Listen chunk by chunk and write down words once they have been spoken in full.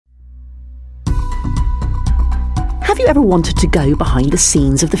Have you ever wanted to go behind the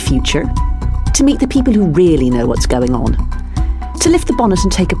scenes of the future? To meet the people who really know what's going on? To lift the bonnet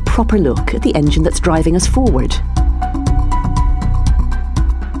and take a proper look at the engine that's driving us forward?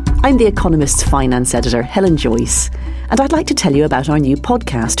 I'm The Economist's finance editor, Helen Joyce, and I'd like to tell you about our new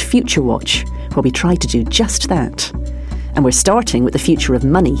podcast, Futurewatch, where we try to do just that. And we're starting with the future of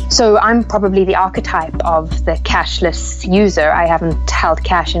money. So I'm probably the archetype of the cashless user. I haven't held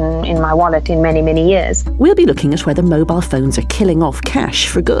cash in my wallet in many, many years. We'll be looking at whether mobile phones are killing off cash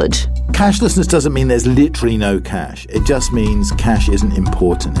for good. Cashlessness doesn't mean there's literally no cash. It just means cash isn't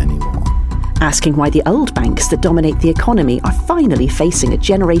important anymore. Asking why the old banks that dominate the economy are finally facing a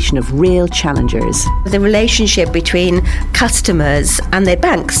generation of real challengers. The relationship between customers and their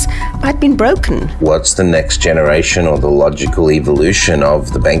banks had been broken. What's the next generation or the logical evolution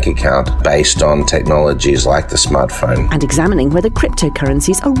of the bank account based on technologies like the smartphone? And examining whether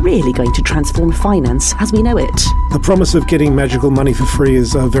cryptocurrencies are really going to transform finance as we know it. The promise of getting magical money for free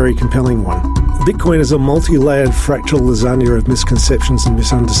is a very compelling one. Bitcoin is a multi-layered fractal lasagna of misconceptions and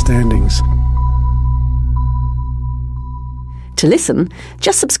misunderstandings. To listen,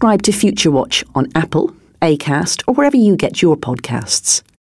 just subscribe to Futurewatch on Apple, Acast, or wherever you get your podcasts.